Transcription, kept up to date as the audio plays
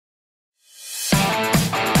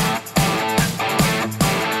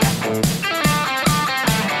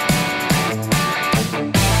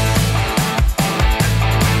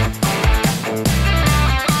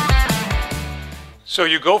So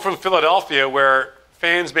you go from Philadelphia, where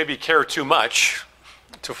fans maybe care too much,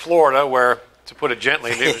 to Florida, where, to put it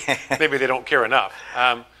gently, maybe they don't care enough.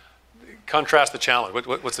 Contrast the challenge.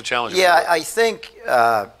 What's the challenge? Yeah, I think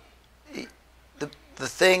the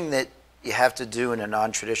thing that you have to do in a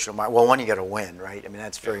non-traditional market, well, one, you got to win, right? I mean,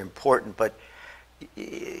 that's very important, but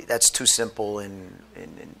that's too simple and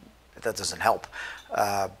that doesn't help.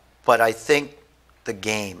 But I think the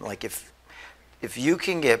game, like if you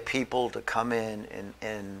can get people to come in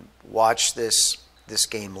and watch this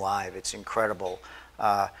game live, it's incredible.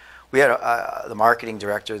 We had the marketing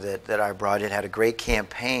director that I brought in had a great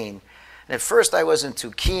campaign. And at first I wasn't too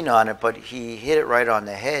keen on it, but he hit it right on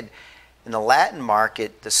the head. In the Latin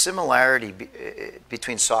market, the similarity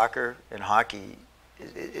between soccer and hockey,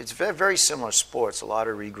 it's very, very similar sports, a lot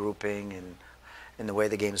of regrouping and in the way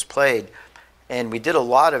the game's played. And we did a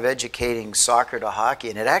lot of educating soccer to hockey,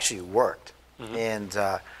 and it actually worked. Mm-hmm.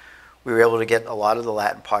 And we were able to get a lot of the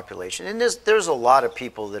Latin population. And there's a lot of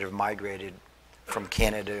people that have migrated from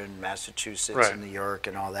Canada and Massachusetts right. and New York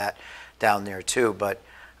and all that down there too. But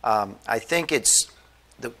I think it's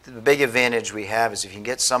the big advantage we have is if you can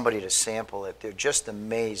get somebody to sample it, they're just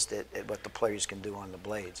amazed at what the players can do on the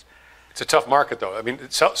blades. It's a tough market, though. I mean,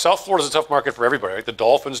 South Florida's a tough market for everybody, right? The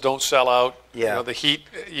Dolphins don't sell out. Yeah. You know, the Heat,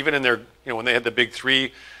 even in their, when they had the big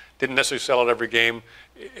three, didn't necessarily sell out every game.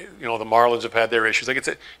 The Marlins have had their issues. Like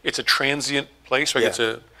it's a transient place. Like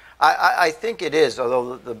yeah. I think it is.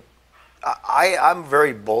 Although I'm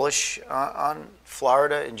very bullish on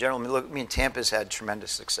Florida in general. I mean, look, Tampa's had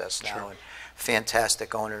tremendous success now. Sure. And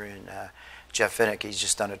fantastic owner in Jeff Finnick. He's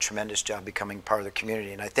just done a tremendous job becoming part of the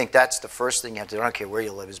community. And I think that's the first thing you have to do. I don't care where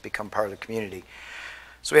you live, is become part of the community.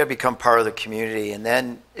 So we have to become part of the community. And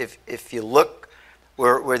then if you look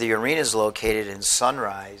where the arena is located in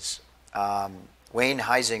Sunrise, Wayne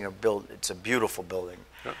Heisinger built, it's a beautiful building.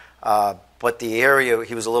 Yeah. But the area,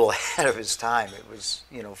 he was a little ahead of his time. It was,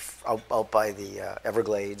 out by the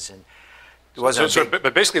Everglades. And it wasn't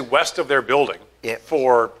but basically west of their building yeah.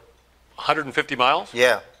 for 150 miles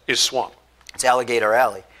yeah. is swamp. It's Alligator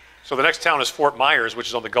Alley. So the next town is Fort Myers, which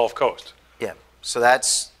is on the Gulf Coast. Yeah. So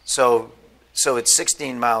it's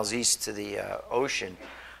 16 miles east to the ocean,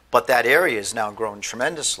 but that area has now grown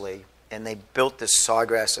tremendously, and they built this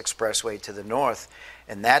Sawgrass Expressway to the north,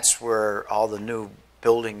 and that's where all the new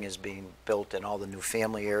building is being built and all the new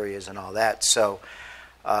family areas and all that. So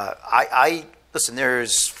listen,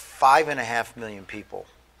 there's 5.5 million people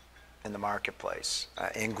in the marketplace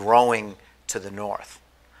and growing to the north,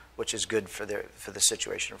 which is good for the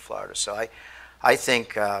situation in Florida. So I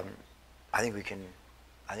think it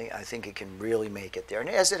can really make it there, and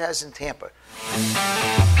as it has in Tampa.